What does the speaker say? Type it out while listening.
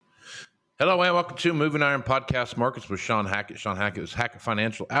Hello and welcome to Moving Iron Podcast Markets with Shawn Hackett. Shawn Hackett is Hackett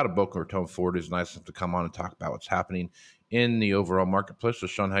Financial out of Boca Raton, Florida. It's nice to come on and talk about what's happening in the overall marketplace. So,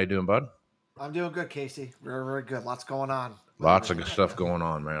 Shawn, how you doing, bud? I'm doing good, Casey. Very, very good. Lots going on. Lots of good stuff going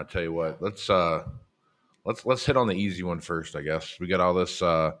on, man. I'll tell you what. Let's hit on the easy one first, I guess. We got all this.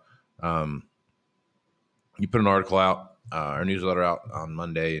 You put an article out, our newsletter out on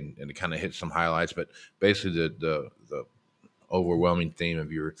Monday, and it kind of hit some highlights. But basically, the overwhelming theme of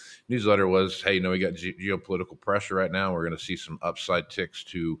your newsletter was, hey, we got geopolitical pressure right now. We're going to see some upside ticks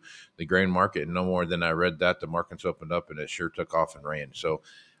to the grain market. And no more than I read that, the markets opened up and it sure took off and ran. So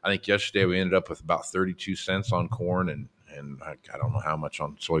I think yesterday we ended up with about 32 cents on corn and I don't know how much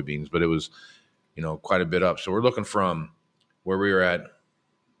on soybeans, but it was, quite a bit up. So we're looking from where we were at,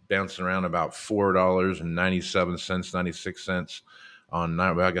 bouncing around about $4.97, 96 cents on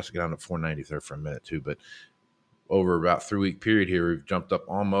night. Well, I guess I got down to $4.90 there for a minute too, but over about 3-week period here, we've jumped up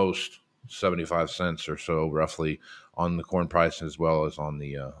almost 75 cents or so, roughly, on the corn price as well as on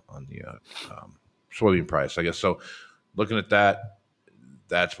the soybean price, I guess. So, looking at that,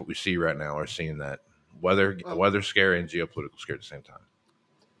 that's what we see right now. We're seeing that weather scare and geopolitical scare at the same time.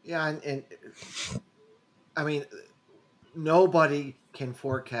 Yeah, and I mean, nobody can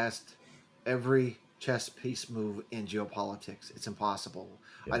forecast every chess piece move in geopolitics. It's impossible.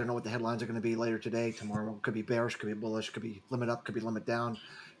 Yeah. I don't know what the headlines are going to be later today, tomorrow. Could be bearish, could be bullish, could be limit up, could be limit down.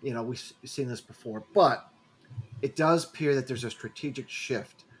 We've seen this before. But it does appear that there's a strategic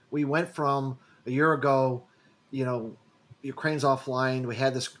shift. We went from a year ago, Ukraine's offline. We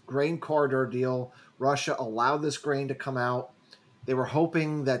had this grain corridor deal. Russia allowed this grain to come out. They were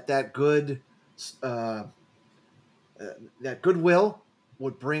hoping that goodwill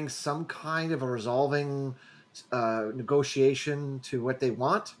would bring some kind of a resolving negotiation to what they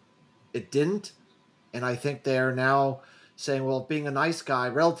want. It didn't. And I think they're now saying, well, being a nice guy,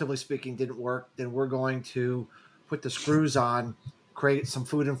 relatively speaking, didn't work, then we're going to put the screws on, create some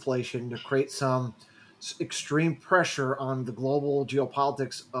food inflation, to create some extreme pressure on the global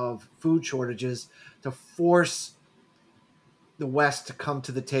geopolitics of food shortages to force the West to come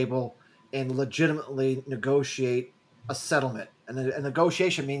to the table and legitimately negotiate a settlement. And a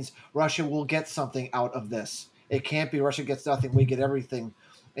negotiation means Russia will get something out of this. It can't be Russia gets nothing, we get everything.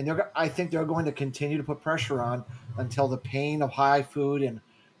 And I think they're going to continue to put pressure on until the pain of high food and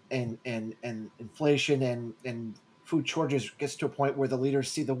inflation and food shortages gets to a point where the leaders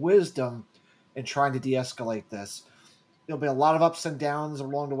see the wisdom in trying to de-escalate this. There'll be a lot of ups and downs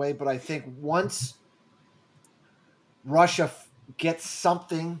along the way, but I think once Russia gets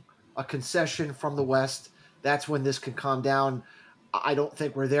something, a concession from the West, that's when this can calm down. I don't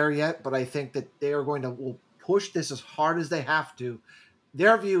think we're there yet, but I think that they are will push this as hard as they have to.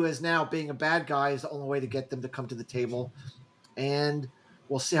 Their view is now being a bad guy is the only way to get them to come to the table, and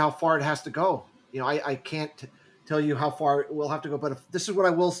we'll see how far it has to go. I can't tell you how far it will have to go, but this is what I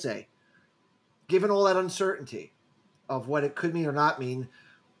will say. Given all that uncertainty of what it could mean or not mean,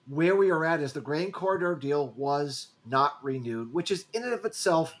 where we are at is the grain corridor deal was not renewed, which is in and of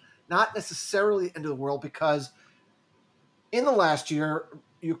itself not necessarily the end of the world, because in the last year,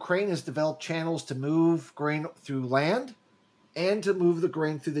 Ukraine has developed channels to move grain through land and to move the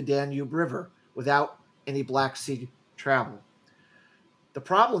grain through the Danube River without any Black Sea travel. The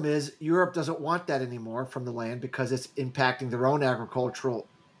problem is Europe doesn't want that anymore from the land because it's impacting their own agricultural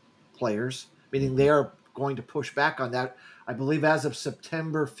players, meaning they are going to push back on that. I believe as of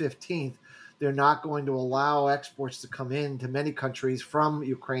September 15th, they're not going to allow exports to come in to many countries from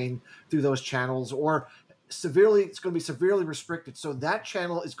Ukraine through those channels, or it's going to be severely restricted. So that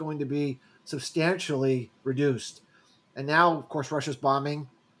channel is going to be substantially reduced. And now, of course, Russia's bombing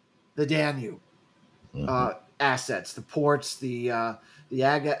the Danube assets, the ports, the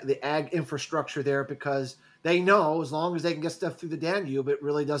ag infrastructure there, because they know as long as they can get stuff through the Danube, it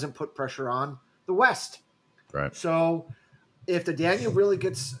really doesn't put pressure on the West. Right. So if the Danube really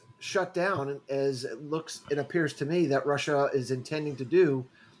gets shut down, as it appears to me that Russia is intending to do,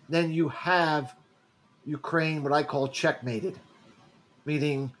 then you have Ukraine, what I call checkmated,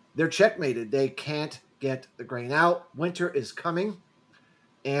 meaning they're checkmated. They can't get the grain out. Winter is coming.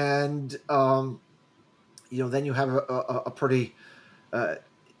 And, then you have a pretty,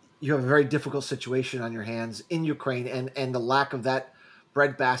 you have a very difficult situation on your hands in Ukraine, and the lack of that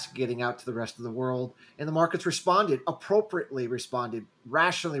bread basket getting out to the rest of the world. And the markets appropriately responded,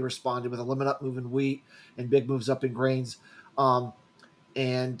 rationally responded with a limit up move in wheat and big moves up in grains.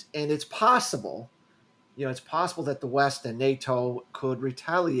 And it's possible, it's possible that the West and NATO could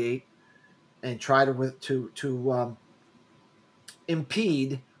retaliate and try to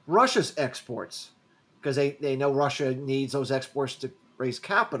impede Russia's exports, because they know Russia needs those exports to raise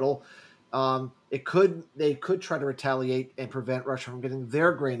capital. They could try to retaliate and prevent Russia from getting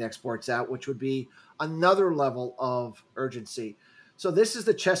their grain exports out, which would be another level of urgency. So this is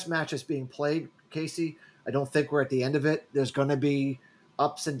the chess match that's being played, Casey. I don't think we're at the end of it. There's going to be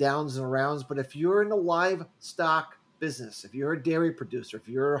ups and downs and rounds, but if you're in the livestock business, if you're a dairy producer, if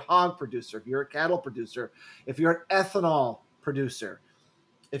you're a hog producer, if you're a cattle producer, if you're an ethanol producer,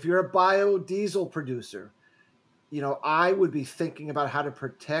 if you're a biodiesel producer, I would be thinking about how to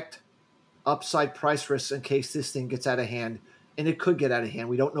protect upside price risks in case this thing gets out of hand. And it could get out of hand.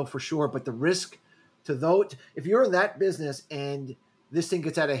 We don't know for sure, but the risk to those, if you're in that business and this thing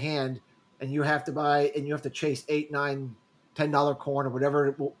gets out of hand and you have to buy and you have to chase $8, $9, $10 corn or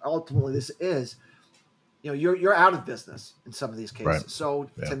whatever ultimately this is, you're out of business in some of these cases. Right. So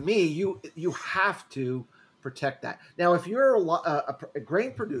Yeah. to me, you have to protect that. Now, if you're a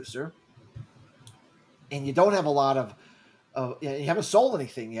grain producer and you don't have a lot you haven't sold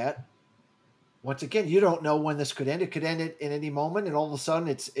anything yet, once again, you don't know when this could end. It could end at any moment, and all of a sudden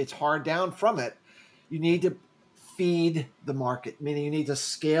it's hard down from it. You need to feed the market, meaning you need to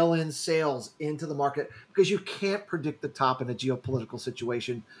scale in sales into the market because you can't predict the top in a geopolitical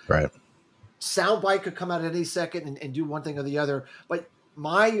situation. Right. Soundbite could come out at any second and do one thing or the other. But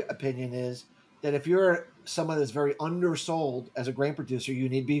my opinion is that if you're someone that's very undersold as a grain producer, you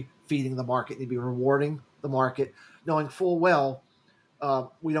need to be feeding the market, you need to be rewarding the market, knowing full well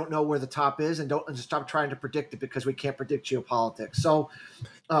we don't know where the top is, and stop trying to predict it because we can't predict geopolitics. So,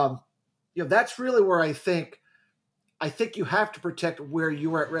 that's really where I think you have to protect where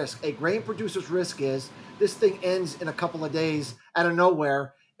you are at risk. A grain producer's risk is this thing ends in a couple of days out of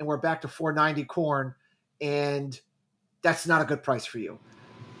nowhere, and we're back to 490 corn, and that's not a good price for you.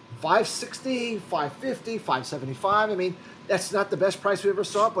 560, 550, 575. I mean, that's not the best price we ever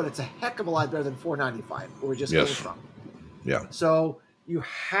saw, but it's a heck of a lot better than 495 where we just came from. Yeah. So you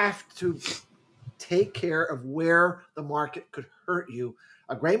have to take care of where the market could hurt you.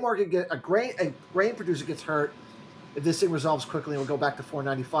 A grain producer gets hurt if this thing resolves quickly and we'll go back to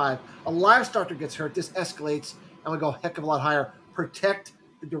 495. A livestock gets hurt, this escalates and we go a heck of a lot higher. Protect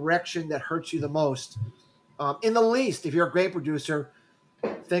the direction that hurts you the most. In the least, if you're a grain producer,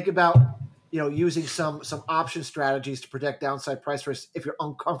 think about using some option strategies to protect downside price risk if you're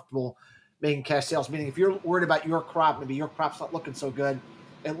uncomfortable making cash sales. Meaning, if you're worried about your crop, maybe your crop's not looking so good,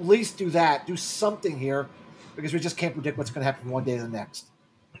 at least do that. Do something here because we just can't predict what's going to happen from one day to the next.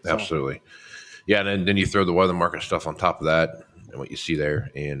 Absolutely. Yeah, and then you throw the weather market stuff on top of that and what you see there.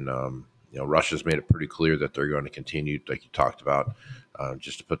 And, Russia's made it pretty clear that they're going to continue, like you talked about,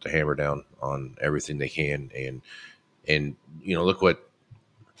 just to put the hammer down on everything they can. And look what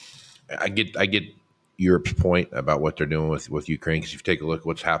I get Europe's point about what they're doing with Ukraine, because if you take a look at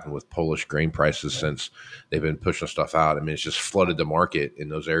what's happened with Polish grain prices since they've been pushing stuff out, I mean, it's just flooded the market in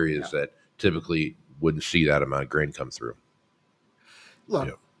those areas that typically wouldn't see that amount of grain come through.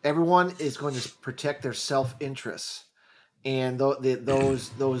 Look, everyone is going to protect their self-interests, and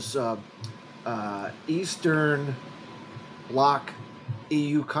those Eastern Bloc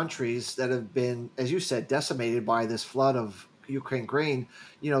EU countries that have been, as you said, decimated by this flood of Ukraine grain,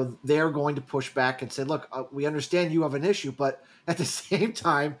 they're going to push back and say, look, we understand you have an issue, but at the same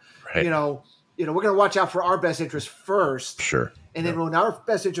time, Right. we're going to watch out for our best interests first. Sure. And then when our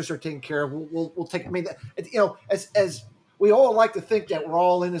best interests are taken care of, we'll take, I mean, as we all like to think that we're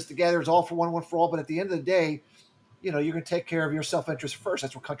all in this together, it's all for one for all, but at the end of the day, you're going to take care of your self-interest first.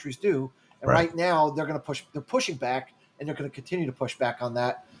 That's what countries do. And right now they're pushing back, and they're going to continue to push back on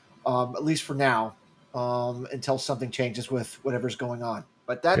that, at least for now. Until something changes with whatever's going on.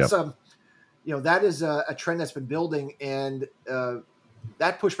 But that's that is a trend that's been building, and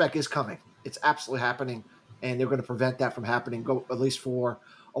that pushback is coming. It's absolutely happening, and they're going to prevent that from happening, at least for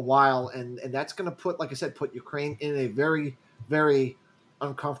a while. And that's going to put Ukraine in a very, very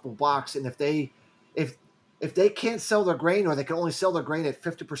uncomfortable box. And if they can't sell their grain, or they can only sell their grain at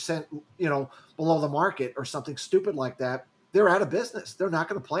 50%, below the market or something stupid like that, they're out of business. They're not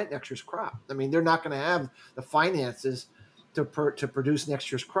going to plant next year's crop. I mean, they're not going to have the finances to produce next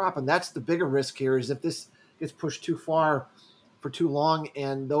year's crop. And that's the bigger risk here, is if this gets pushed too far for too long,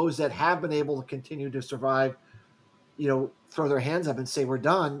 and those that have been able to continue to survive, throw their hands up and say we're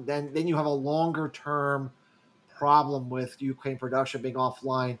done, then you have a longer term problem with Ukraine production being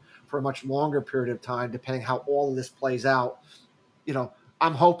offline for a much longer period of time, depending how all of this plays out.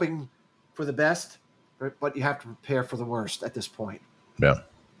 I'm hoping for the best, but you have to prepare for the worst at this point. Yeah,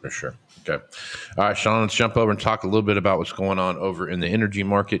 for sure. Okay. All right, Shawn, let's jump over and talk a little bit about what's going on over in the energy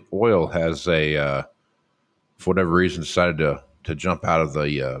market. Oil has for whatever reason, decided to jump out of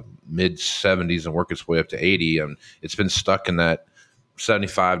the mid 70s and work its way up to 80. And it's been stuck in that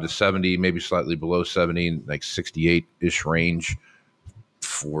 75 to 70, maybe slightly below 70, like 68 ish range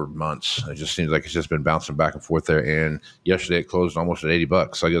for months. It just seems like it's just been bouncing back and forth there. And yesterday it closed almost at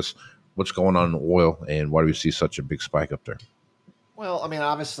 $80. So I guess what's going on in oil, and why do we see such a big spike up there? Well, I mean,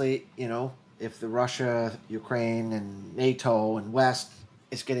 obviously, if the Russia, Ukraine, and NATO and West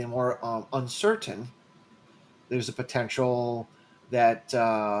is getting more uncertain, there's a potential that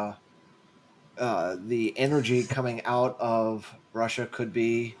the energy coming out of Russia could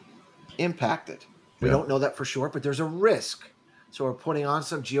be impacted. We Yeah. don't know that for sure, but there's a risk. So we're putting on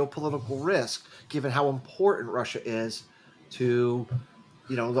some geopolitical risk, given how important Russia is to,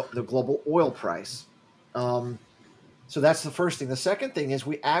 the global oil price. Um, so that's the first thing. The second thing is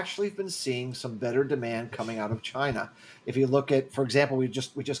we actually have been seeing some better demand coming out of China. If you look at, for example, we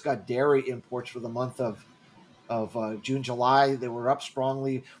just got dairy imports for the month of June, July. They were up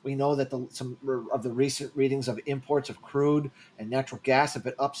strongly. We know that some of the recent readings of imports of crude and natural gas have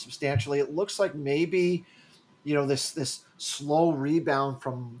been up substantially. It looks like maybe this slow rebound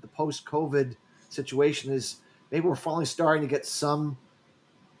from the post COVID situation is maybe we're finally starting to get some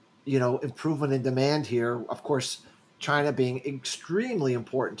improvement in demand here. Of course, China being extremely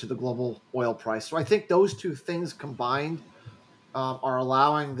important to the global oil price. So I think those two things combined are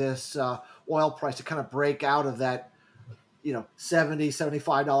allowing this oil price to kind of break out of that 70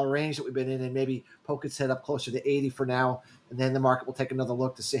 $75 range that we've been in, and maybe poke its head up closer to 80 for now, and then the market will take another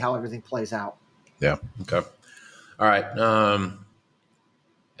look to see how everything plays out. Yeah. Okay. All right.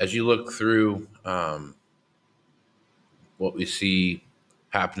 As you look through what we see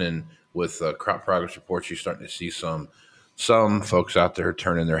happening with crop progress reports, you're starting to see some folks out there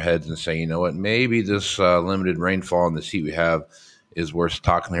turning their heads and saying, you know what, maybe this limited rainfall and this heat we have is worth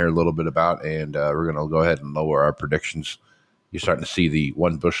talking here a little bit about, and we're going to go ahead and lower our predictions. You're starting to see the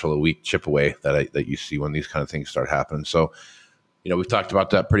 1 bushel a week chip away that you see when these kind of things start happening. So, we've talked about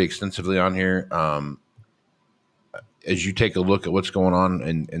that pretty extensively on here. As you take a look at what's going on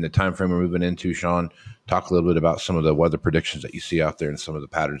in the time frame we're moving into, Shawn, talk a little bit about some of the weather predictions that you see out there and some of the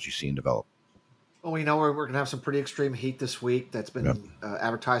patterns you see in develop. Well, we know we're going to have some pretty extreme heat this week. That's Yep. been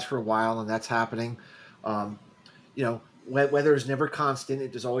advertised for a while, and that's happening. Um, weather is never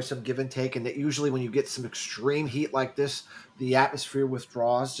constant. There's always some give and take, and that usually when you get some extreme heat like this, the atmosphere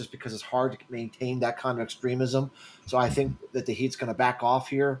withdraws just because it's hard to maintain that kind of extremism. So I think that the heat's going to back off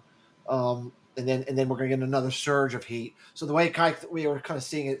here, and then we're going to get another surge of heat. So the way we were kind of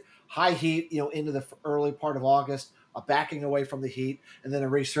seeing it, high heat, into the early part of August, a backing away from the heat, and then a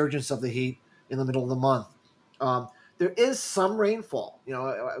resurgence of the heat in the middle of the month. Um, there is some rainfall.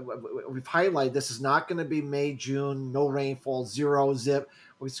 We've highlighted this is not going to be May, June, no rainfall, zero zip.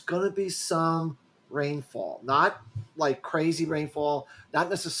 It's going to be some rainfall, not like crazy rainfall, not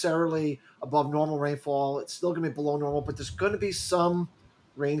necessarily above normal rainfall. It's still going to be below normal, but there's going to be some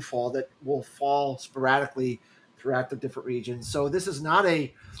rainfall that will fall sporadically throughout the different regions. So this is not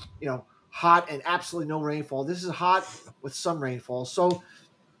a, hot and absolutely no rainfall. This is hot with some rainfall. So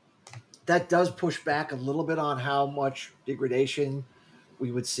that does push back a little bit on how much degradation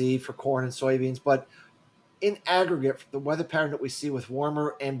we would see for corn and soybeans. But in aggregate, the weather pattern that we see with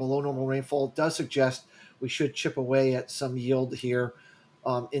warmer and below normal rainfall does suggest we should chip away at some yield here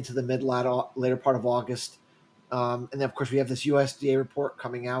into the later part of August. And then, of course, we have this USDA report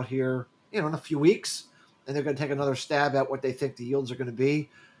coming out here, in a few weeks, and they're going to take another stab at what they think the yields are going to be.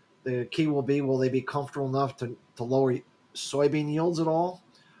 The key will they be comfortable enough to lower soybean yields at all?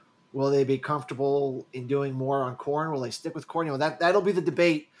 Will they be comfortable in doing more on corn? Will they stick with corn? That'll be the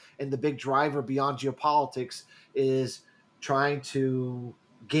debate, and the big driver beyond geopolitics is trying to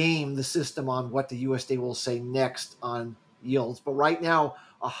game the system on what the USDA will say next on yields. But right now,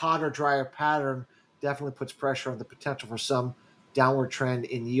 a hotter, drier pattern definitely puts pressure on the potential for some downward trend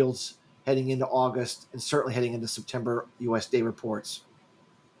in yields heading into August and certainly heading into September USDA reports.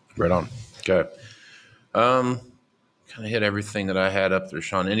 Right on. Okay. Kind of hit everything that I had up there,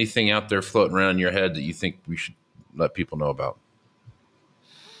 Shawn. Anything out there floating around in your head that you think we should let people know about?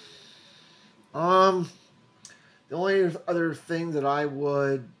 The only other thing that I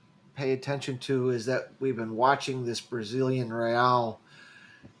would pay attention to is that we've been watching this Brazilian real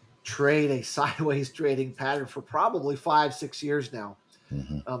trade a sideways trading pattern for probably 5-6 years now.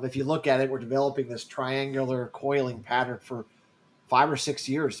 Mm-hmm. If you look at it, we're developing this triangular coiling pattern for 5 or 6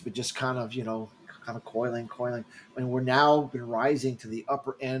 years, but just kind of coiling. We're now been rising to the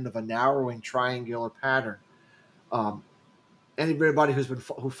upper end of a narrowing triangular pattern. Um, Anybody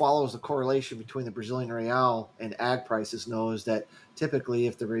who follows the correlation between the Brazilian real and ag prices knows that typically,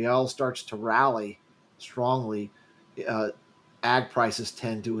 if the real starts to rally strongly, uh, ag prices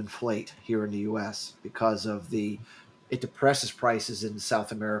tend to inflate here in the U.S. because of the it depresses prices in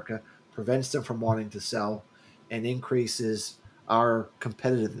South America, prevents them from wanting to sell, and increases our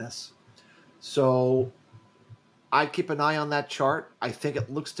competitiveness. So I keep an eye on that chart. I think it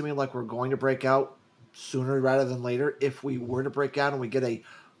looks to me like we're going to break out sooner rather than later. If we were to break out and we get a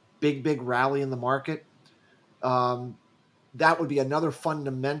big rally in the market, um, that would be another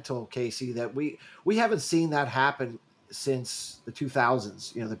fundamental, Casey, that we haven't seen that happen since the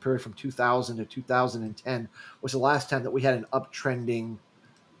 2000s. The period from 2000 to 2010 was the last time that we had an uptrending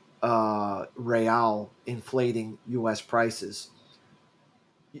real inflating U.S. prices.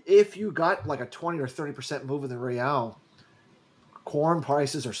 If you got like a 20 or 30% move in the real, corn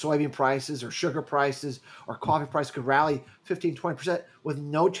prices or soybean prices or sugar prices or coffee price could rally 15, 20% with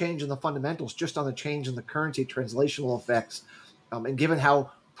no change in the fundamentals, just on the change in the currency translational effects. And given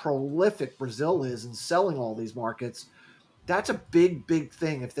how prolific Brazil is in selling all these markets, that's a big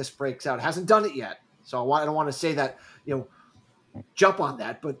thing if this breaks out. It hasn't done it yet. So I don't want to say that, jump on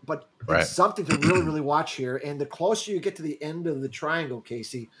that, but it's Right. something to really watch here. And the closer you get to the end of the triangle,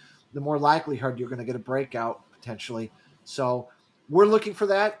 Casey, the more likelihood you're going to get a breakout potentially. So we're looking for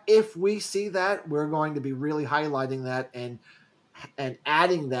that. If we see that, we're going to be really highlighting that and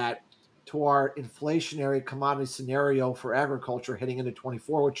adding that to our inflationary commodity scenario for agriculture heading into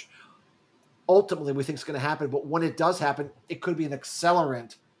 24, which ultimately we think is going to happen. But when it does happen, it could be an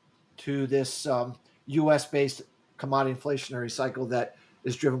accelerant to this U.S. based commodity inflationary cycle that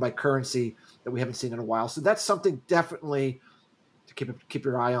is driven by currency that we haven't seen in a while. So that's something definitely to keep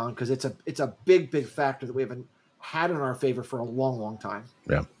your eye on, because it's a big factor that we haven't had in our favor for a long time.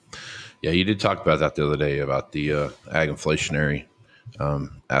 Yeah. Yeah, you did talk about that the other day about the ag inflationary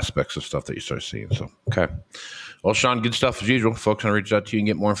aspects of stuff that you start seeing. So, okay. Well, Shawn, good stuff as usual. Folks want to reach out to you and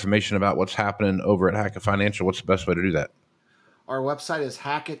get more information about what's happening over at Hackett Financial. What's the best way to do that? Our website is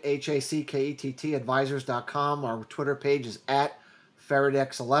Hackett, Hackett, advisors.com. Our Twitter page is at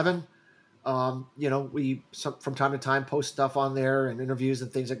FaradX11. We from time to time post stuff on there and interviews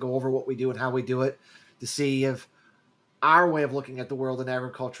and things that go over what we do and how we do it to see if our way of looking at the world in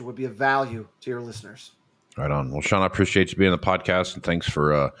agriculture would be of value to your listeners. Right on. Well, Shawn, I appreciate you being on the podcast, and thanks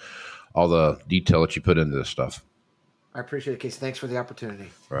for all the detail that you put into this stuff. I appreciate it, Casey. Thanks for the opportunity.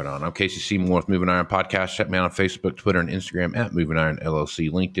 Right on. I'm Casey Seymour with Moving Iron Podcast. Check me out on Facebook, Twitter, and Instagram at Moving Iron LLC,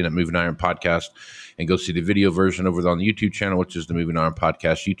 LinkedIn at Moving Iron Podcast, and go see the video version over on the YouTube channel, which is the Moving Iron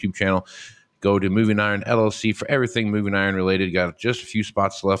Podcast YouTube channel. Go to Moving Iron LLC for everything Moving Iron related. Got just a few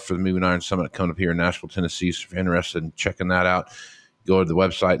spots left for the Moving Iron Summit coming up here in Nashville, Tennessee. So if you're interested in checking that out, go to the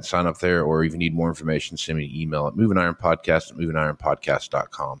website and sign up there, or if you need more information, send me an email at movingironpodcast at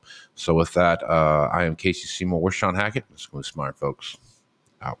movingironpodcast.com. So with that, I am Casey Seymour with Shawn Hackett. Let's go smart, folks.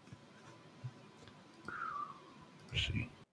 Out. Let's see.